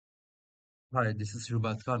Hi, this is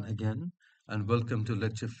Rubat Khan again, and welcome to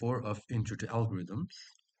Lecture 4 of Intro to Algorithms.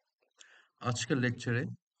 আজকের লেকচারে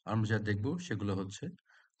আমরা যা দেখব সেগুলো হচ্ছে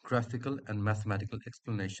graphical and mathematical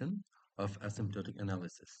explanation of asymptotic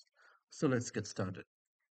analysis. So let's get started.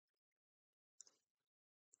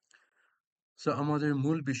 So আমাদের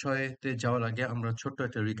মূল বিষয়েতে যাওয়ার আগে আমরা ছোট্ট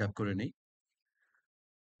একটা রিক্যাপ করে নিই.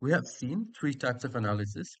 We have seen three types of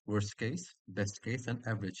analysis: worst case, best case, and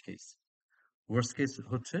average case. Worst case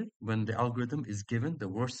হচ্ছে when the algorithm is given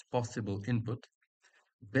the worst possible input.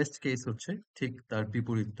 Best case হচ্ছে ঠিক তার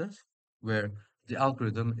বিপরীতটা, where the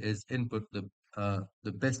algorithm is input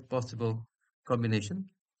the best possible combination,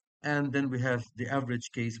 and then we have the average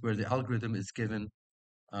case where the algorithm is given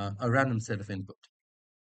a random set of input.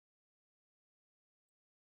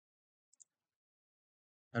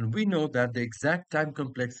 And we know that the exact time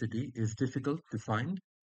complexity is difficult to find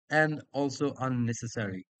and also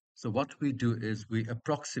unnecessary. So what we do is we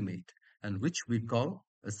approximate, and which we call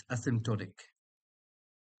as asymptotic.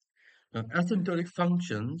 Now, asymptotic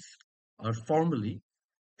functions are formally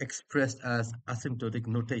expressed as asymptotic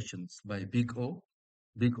notations by big O,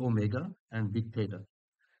 big omega, and big theta.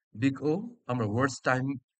 Big O, our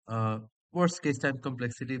worst case time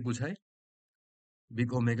complexity বুঝায়, big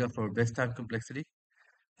omega for best time complexity,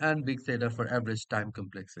 and big theta for average time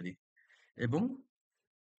complexity. এবং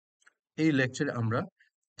এই লেকচারে আমরা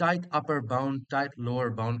tight আপার bound, tight lower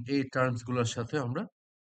bound এই টার্মসগুলোর সাথে আমরা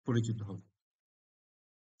পরিচিত হব।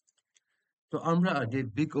 তো আমরা আগে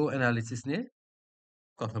বিগ ও অ্যানালিসিস নিয়ে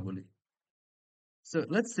কথা বলি। So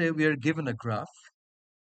let's say we are given a graph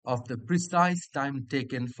of the precise time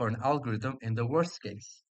taken for an algorithm in the worst case,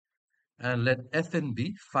 and let fn be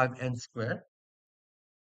 5n squared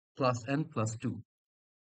plus n plus 2.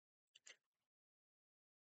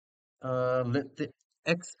 Let the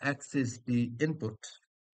x-axis be input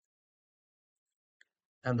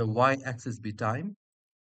and the y-axis be time,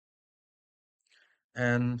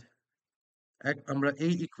 and আমরা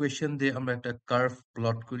এই equation দিয়ে আমরা একটা curve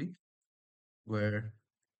plot করি where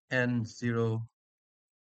n 0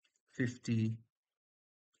 50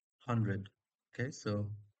 100. Okay, so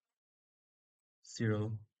 0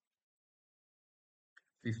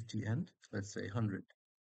 50 and let's say 100.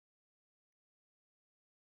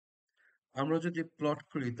 আমরা যদি plot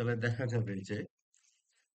করি তাহলে দেখা যাবে যে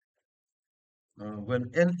when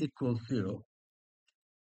n equals 0,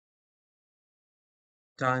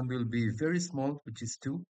 time will be very small, which is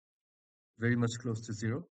 2, very much close to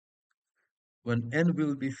 0. When n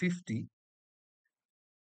will be 50,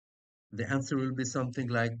 the answer will be something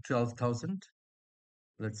like 12,000.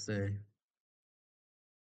 Let's say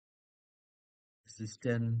this is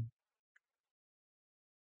 10,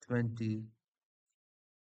 20,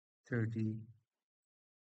 30,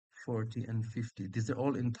 40, and 50. These are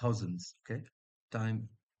all in thousands, okay?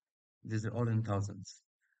 These are all in thousands.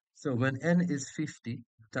 So when n is 50,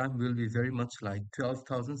 time will be very much like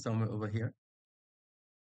 12,000, somewhere over here.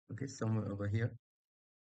 Okay, somewhere over here.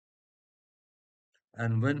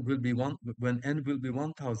 And when n will be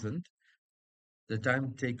 1,000, the time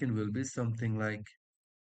taken will be something like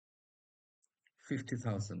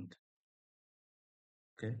 50,000.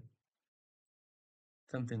 Okay,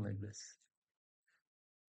 something like this.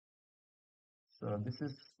 So this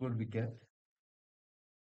is what we get.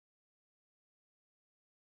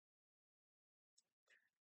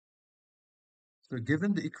 So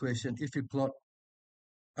given the equation, if we plot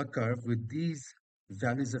a curve with these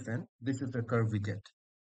values of n, this is the curve we get.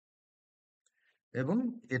 এবং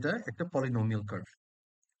এটা একটা polynomial curve.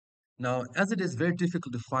 Now, as it is very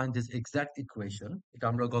difficult to find this exact equation, এটা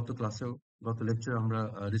আমরা গত lecture আমরা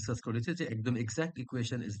discuss করেছি যে একদম exact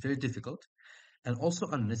equation is very difficult and also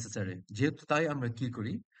unnecessary. যেহেতু তাই আমরা কি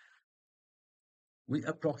করি? We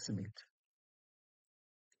approximate.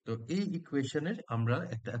 তো এই ইকুয়েশনের আমরা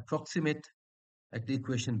একটা approximate একটা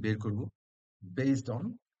ইকুয়েশন বের করব based on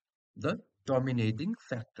the dominating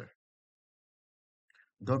factor.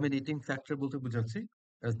 Dominating factor বলতে বোঝাচ্ছি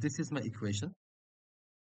as this is my equation.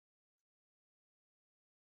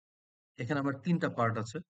 এখানে আমার তিনটা পার্ট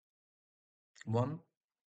আছে 1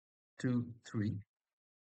 2 3.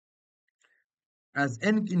 As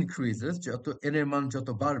n increases, যত n এর মান যত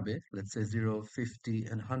বাড়বে, let's say 0 50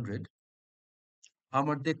 and 100,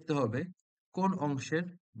 আমার দেখতে হবে কোন অংশের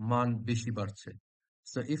মান বেশি বাড়ছে.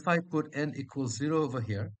 So if I put n equals 0 over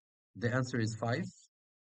here, the answer is 5.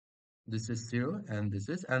 This is 0 and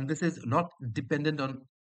this is not dependent on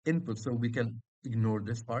input, so we can ignore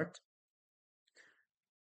this part.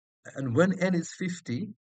 And when n is 50,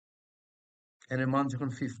 n এর মান যখন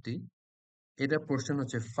 50, এটা portion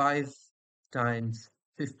হচ্ছে 5 times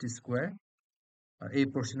 50 square, আর এই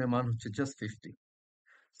portion এর মান হচ্ছে just 50.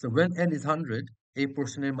 So when n is 100, এই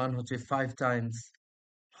পোর্শনের মান হচ্ছে 5 times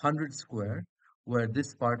 100 square, where this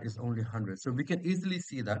part is only 100. So we can easily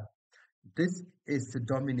see that this is the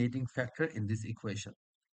dominating factor in this equation.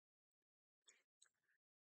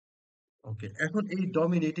 ওকে, এখন এই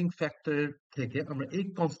ডমিনেটিং ফ্যাক্টর থেকে আমরা এই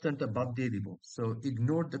কনস্ট্যান্টটা বাদ দিয়ে দিব। So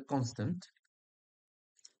ignore the constant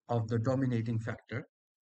of the dominating factor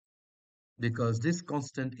because this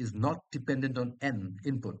constant is not dependent on n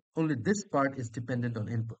input. Only this part is dependent on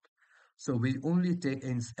input. So we only take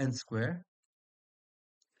n square,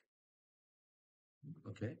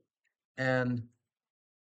 okay, and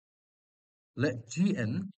let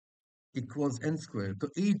gn equals n square. তো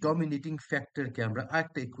এই dominating ফ্যাক্টরকে আমরা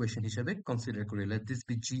আরেকটা equation হিসেবে consider করি। Let this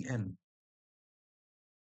be gn.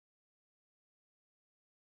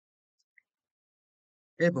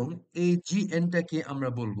 এবং এই gn-টাকে আমরা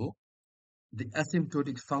বলবো the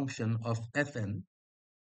asymptotic function of fn,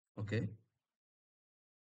 okay,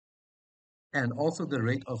 and also the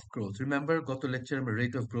rate of growth. Remember, গত lecture আমরা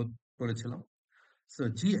rate of growth করেছিলাম। So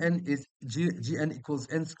gn equals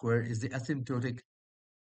n square is the asymptotic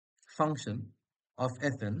function of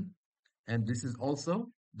fn, and this is also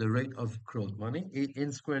the rate of growth. মানে এই n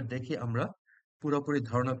square দেখে আমরা পুরোপুরি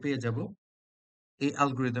ধারণা পেয়ে যাব এই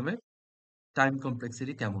অ্যালগরিদমের টাইম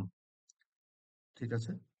কমপ্লেক্সিটি কেমন। ঠিক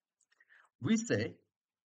আছে, we say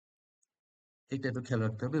এটা একটু খেয়াল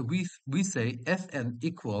রাখতে হবে, we say fn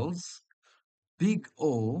equals big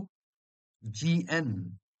O gn,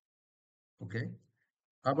 ওকে,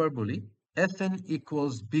 আবার বলি fn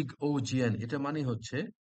equals big O gn, এটা মানে হচ্ছে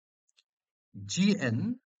gn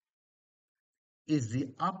is the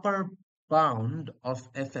upper bound of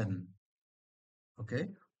fn, okay,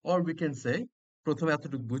 or we can say প্রথমে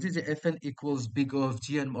এতটুকু বুঝি যে fn equals big O of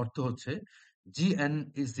gn অর্থ হচ্ছে gn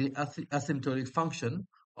is the asymptotic function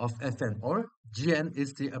of fn, or gn is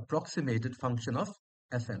the approximated function of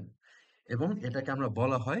fn, এবং এটাকে আমরা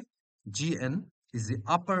বলা হয় gn is the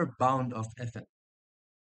upper bound of fn.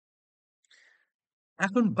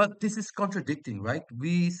 এখন but this is contradicting, right?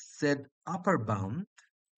 We said upper bound,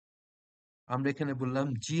 আমরা এখানে বললাম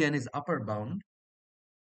gn is upper bound,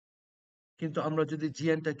 কিন্তু আমরা যদি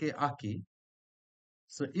gn-টাকে আঁকি,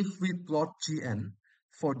 so if we plot gn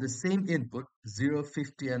for the same input 0,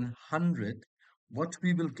 50 and 100, what we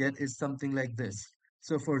will get is something like this.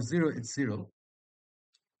 So for 0 it's 0.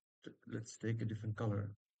 Let's take a different color.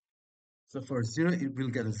 So for 0 it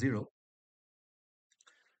will get a 0.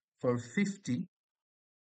 For 50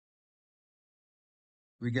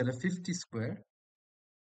 we get a 50 square.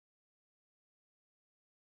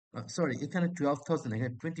 Sorry, এখানে 12,000,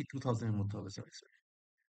 এখানে 22,000 এর মধ্যে হবে, sorry.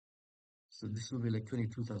 So this will be like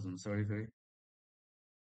 22,000, sorry, very.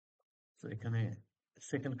 So এখানে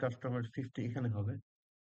second customer 50 এখানে হবে।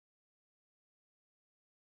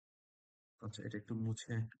 আচ্ছা, এটা একটু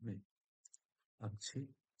মুছে আমি আচ্ছি।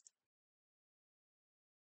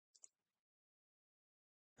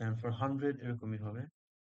 And for 100 এরকমই হবে।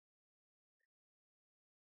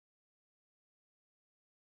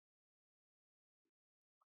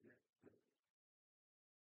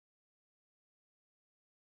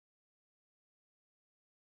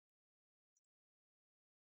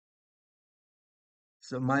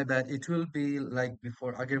 So my bad, it will be like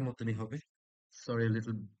before, আগের মতনই হবে। Sorry, a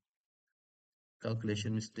little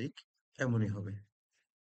calculation mistake, এমনই হবে।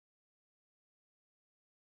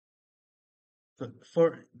 So for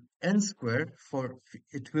n square,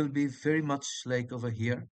 it will be very much like over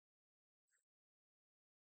here,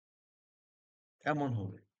 এমন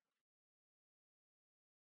হবে।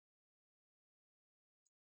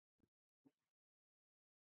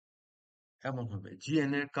 এমন হবে,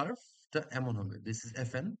 gn এর কার্ভটা এমন হবে। This is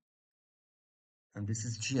fn and this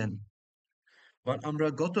is gn. But আমরা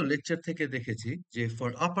গত লেকচার থেকে দেখেছি যে for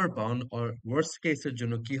upper bound or worst case এর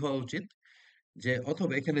জন্য কি হওয়া উচিত, যে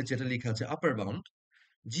অথবা এখানে যেটা লেখা আছে upper bound,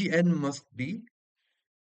 gn must be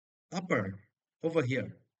upper over here,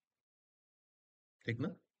 ঠিক না?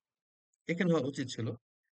 এখানে হওয়া উচিত ছিল,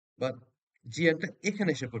 বাট gn-টা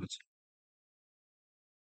এখানে এসে পড়েছে।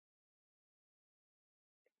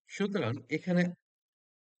 সুতরাং এখানে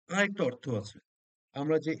আরেকটা অর্থ আছে।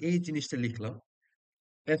 আমরা যে এই জিনিসটা লিখলাম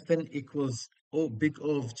fn equals big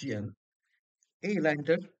O of gn, এই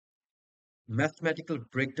লাইনটার ম্যাথমেটিক্যাল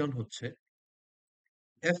ব্রেকডাউন হচ্ছে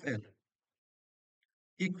fn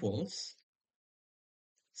equals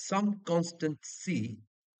some constant c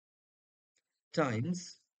times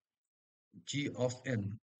g of n.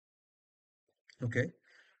 Okay,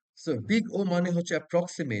 so big O মানে হচ্ছে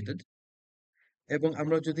approximated, এবং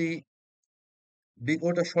আমরা যদি big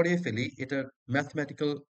O-টা সরিয়ে ফেলি, এটার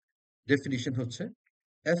ম্যাথমেটিক্যাল ডেফিনিশন হচ্ছে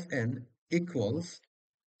fn equals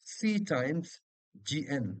c times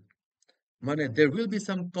Gn. Mane, there will be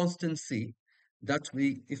some constant c that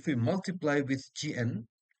if we multiply with Gn,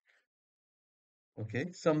 okay,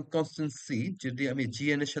 some constant c যদি আমি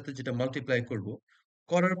Gn এর সাথে যেটা মাল্টিপ্লাই করব,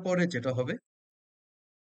 করার পরে যেটা হবে,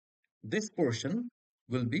 this portion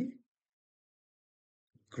will be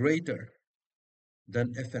greater than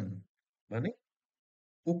Fn. মানে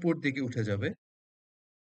উপর দিকে উঠে যাবে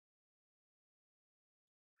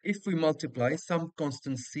if we multiply some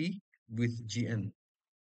constant c with Gn.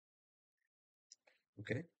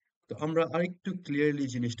 ওকে, তো আমরা আরেকটু ক্লিয়ারলি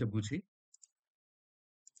জিনিসটা বুঝি.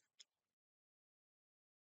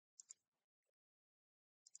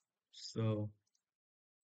 So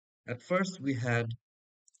at first we had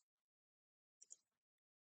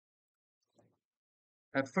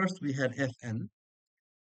Fn.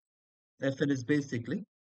 Fn is basically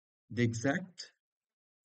the exact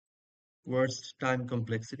worst time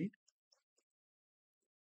complexity.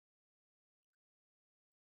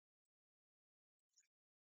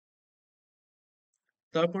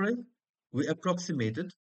 তারপরে we approximated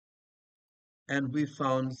and we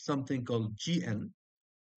found something called Gn,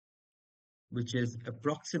 which is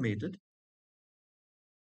approximated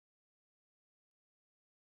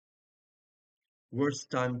worst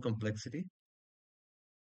time complexity.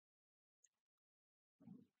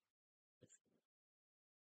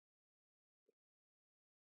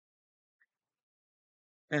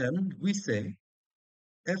 And we say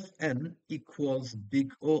Fn equals big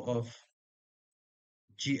O of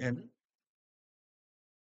Gn,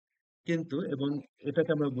 কিন্তু এবং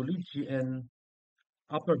এটাকে আমরা বলি Gn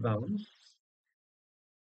upper bound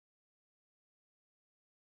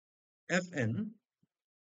Fn,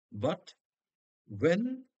 but when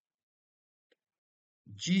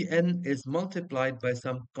Gn is multiplied by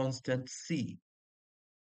some constant c,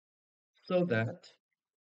 so that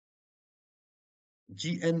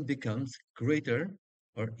Gn becomes greater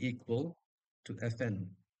or equal to Fn.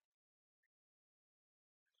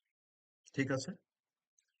 ঠিক আছে?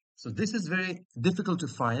 So this is very difficult to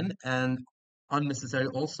find and unnecessary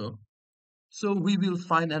also. So we will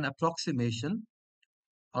find an approximation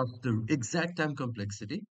of the exact time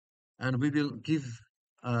complexity, and we will give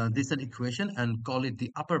this an equation and call it the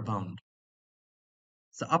upper bound.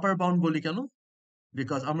 So upper bound বলি কেন?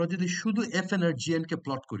 Because আমরা যদি শুধু Fn আর Gn কে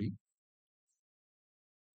plot করি,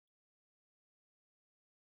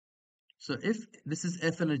 so if this is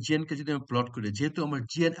Fn R Gn কে যদি আমরা plot করি, যেহেতু আমার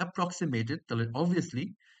Gn approximated, তাহলে obviously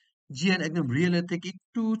Gn একদম real এর থেকে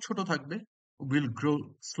একটু ছোট থাকবে, will grow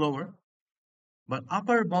slower. But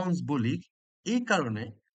upper bounds বলি এই কারণে,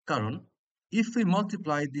 কারণ if we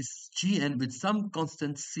multiply this Gn with some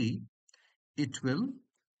constant c, it will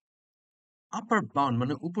upper bound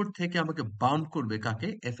মানে উপর থেকে আমাকে bound করবে কাকে?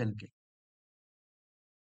 Fn K.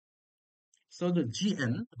 So the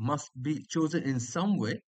Gn must be chosen in some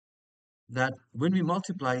way that when we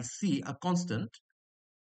multiply c, a constant,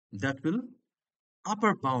 that will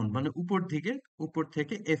upper bound মানে উপর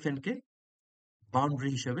থেকে Fn কে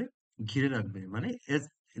boundary হিসেবে ঘিরে রাখবে, মানে as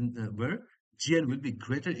in where Gn will be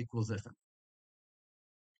greater equals Fn.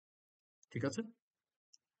 ঠিক আছে?